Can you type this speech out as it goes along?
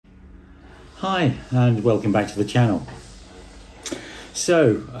Hi and welcome back to the channel.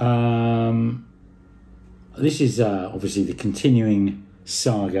 So this is obviously the continuing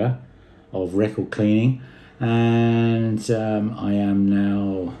saga of record cleaning, and I am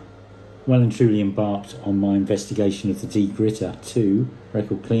now well and truly embarked on my investigation of the Degritter 2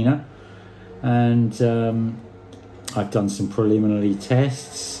 record cleaner, and I've done some preliminary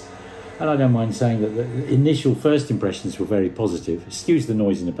tests. And I don't mind saying that the initial first impressions were very positive. Excuse the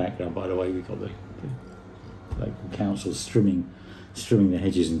noise in the background, by the way. We've got the local council trimming the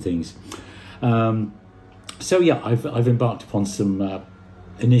hedges and things. So yeah, I've embarked upon some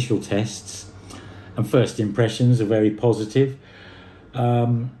initial tests, and first impressions are very positive.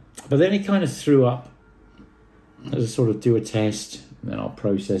 But then it kind of threw up as a sort of do a test, and then I'll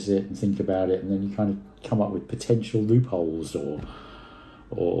process it and think about it, and then you kind of come up with potential loopholes or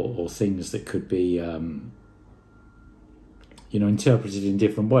things that could be, interpreted in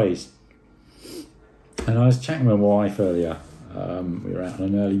different ways. And I was chatting with my wife earlier. We were out on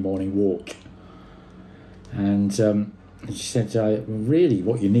an early morning walk, and she said, really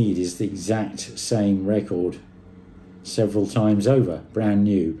what you need is the exact same record several times over, brand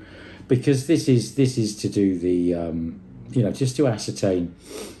new, because this is to do the, just to ascertain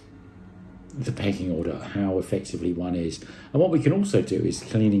the pecking order, how effectively one is. And what we can also do is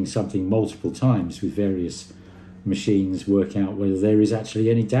cleaning something multiple times with various machines, work out whether there is actually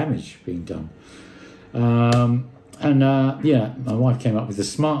any damage being done. My wife came up with the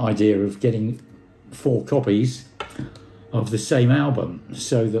smart idea of getting 4 copies of the same album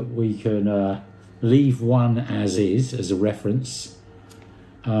so that we can leave one as is as a reference.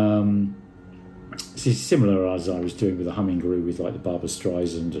 This is similar as I was doing with the Humming-Guru with like the Barbra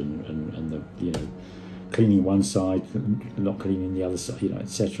Streisand and the cleaning one side, not cleaning the other side,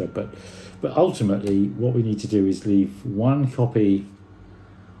 etc. But ultimately, what we need to do is leave one copy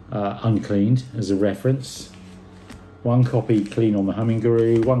uncleaned as a reference, one copy clean on the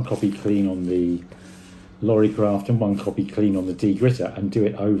Humming-Guru, one copy clean on the Lorrycraft, and one copy clean on the Degritter, and do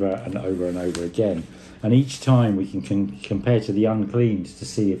it over and over and over again. And each time we can compare to the uncleaned to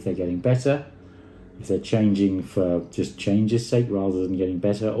see if they're getting better, if they're changing for just change's sake rather than getting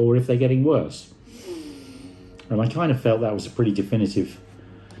better, or if they're getting worse. And I kind of felt that was a pretty definitive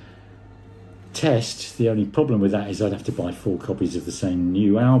test. The only problem with that is I'd have to buy 4 copies of the same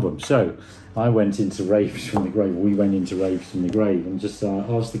new album. So I went into Raves from the Grave, we went into Raves from the Grave, and just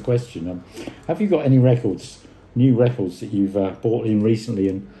asked the question, have you got any new records that you've bought in recently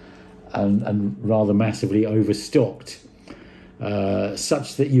and rather massively overstocked,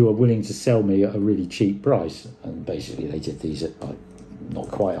 such that you are willing to sell me at a really cheap price? And basically they did these at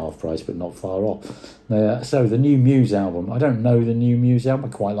not quite half price, but not far off. So the new Muse album, I don't know the new Muse album. I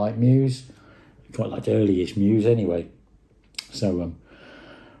quite like Muse, quite like early-ish Muse anyway. So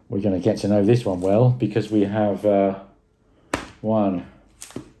we're going to get to know this one well, because we have 1,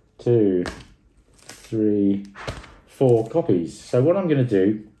 2, 3, 4 copies. So what I'm going to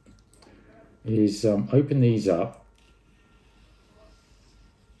do is open these up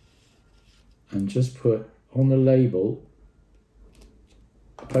and just put on the label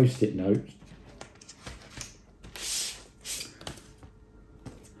a post-it note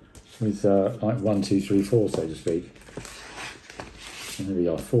with like 1, 2, 3, 4, so to speak. And there we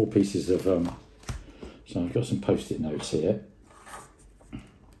are, 4 pieces of so I've got some post-it notes here,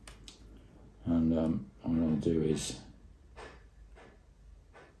 and what I'm going to do is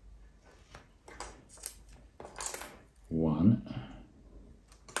one.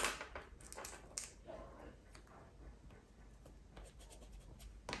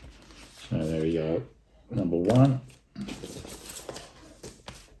 So there we go, number 1.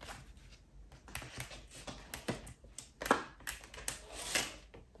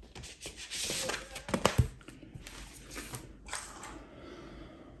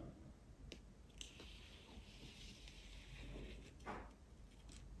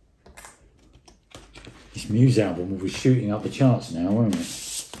 This Muse album will be shooting up the charts now, won't it?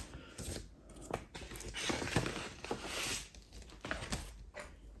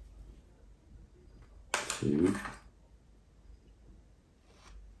 Two.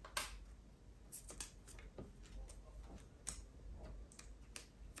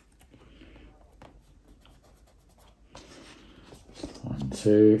 One,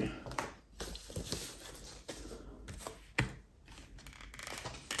 2.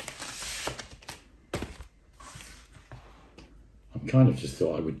 Kind of just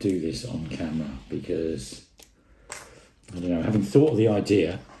thought I would do this on camera because, I don't know, having thought of the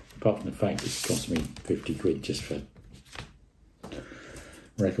idea, apart from the fact it's cost me 50 quid just for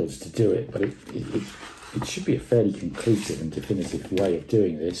records to do it, but it should be a fairly conclusive and definitive way of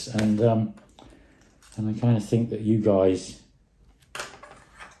doing this. And And I kind of think that you guys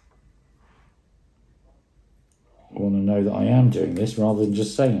want to know that I am doing this rather than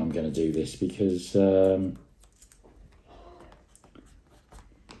just saying I'm going to do this, because you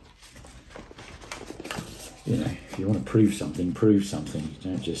know, if you want to prove something, prove something.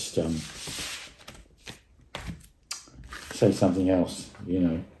 You don't just say something else, you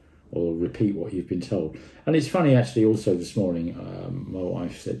know, or repeat what you've been told. And it's funny, actually, also this morning, my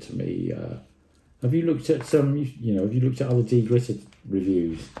wife said to me, have you looked at some, you know, have you looked at other degritted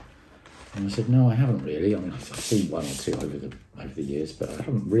reviews? And I said, no, I haven't really. I mean, I've seen one or two over the years, but I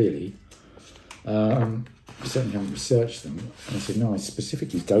haven't really. I certainly haven't researched them. And I said, no, I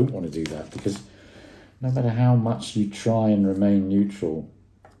specifically don't want to do that, because no matter how much you try and remain neutral,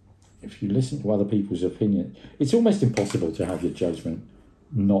 if you listen to other people's opinion, it's almost impossible to have your judgment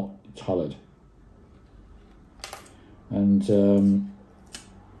not coloured. And,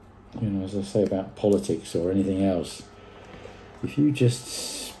 you know, as I say about politics or anything else, if you just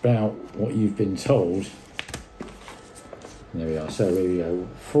spout what you've been told, there we are. So here we go.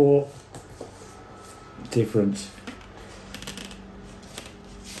 4 different,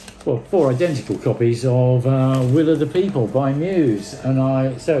 well, 4 identical copies of Will of the People by Muse. And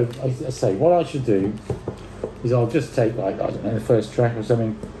I say what I should do is I'll just take, like, I don't know, the first track or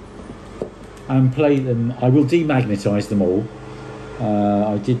something and play them. I will demagnetise them all.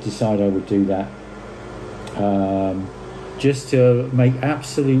 I did decide I would do that, just to make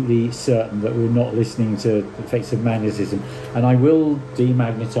absolutely certain that we're not listening to effects of magnetism. And I will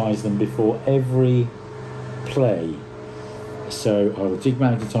demagnetise them before every play. So I will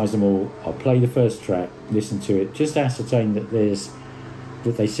demagnetise them all. I'll play the first track, listen to it, just ascertain that they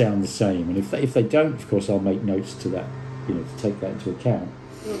sound the same. And if they don't, of course, I'll make notes to that, you know, to take that into account.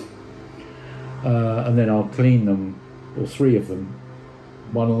 And then I'll clean them, or 3 of them,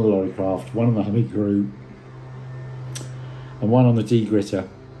 one on the Lorrycraft, one on the Hummy Crew, and one on the degritter.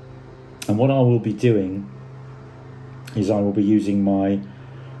 And what I will be doing is I will be using my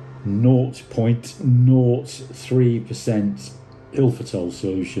 0.03% Ilfitol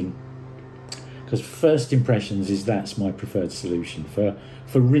solution, because first impressions that's my preferred solution for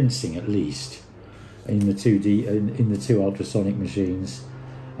rinsing, at least in the 2D in the 2 ultrasonic machines,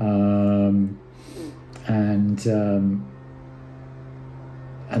 and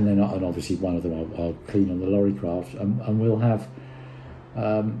then obviously one of them I'll clean on the Lorrycraft, and we'll have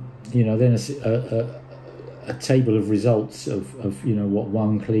you know, then a table of results of you know, what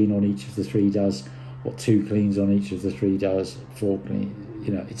 1 clean on each of the 3 does, what 2 cleans on each of the 3 does, 4 clean,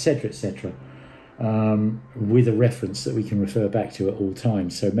 you know, etc., etc., with a reference that we can refer back to at all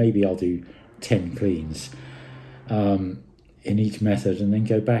times. So maybe I'll do 10 cleans in each method, and then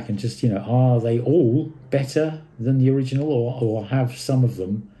go back and just, you know, are they all better than the original, or have some of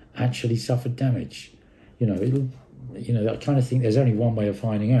them actually suffered damage? You know, you know, I kind of think there's only one way of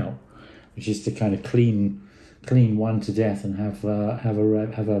finding out, which is to kind of clean one to death and have a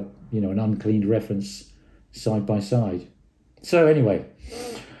you know, an uncleaned reference side by side. So anyway,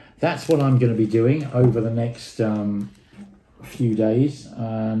 that's what I'm going to be doing over the next few days,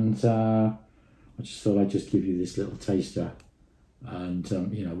 and I just thought I'd just give you this little taster. And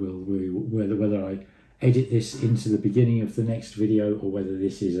you know, whether I edit this into the beginning of the next video, or whether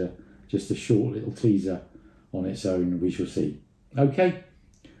this is just a short little teaser on its own, we shall see. Okay,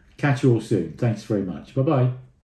 catch you all soon. Thanks very much. Bye bye.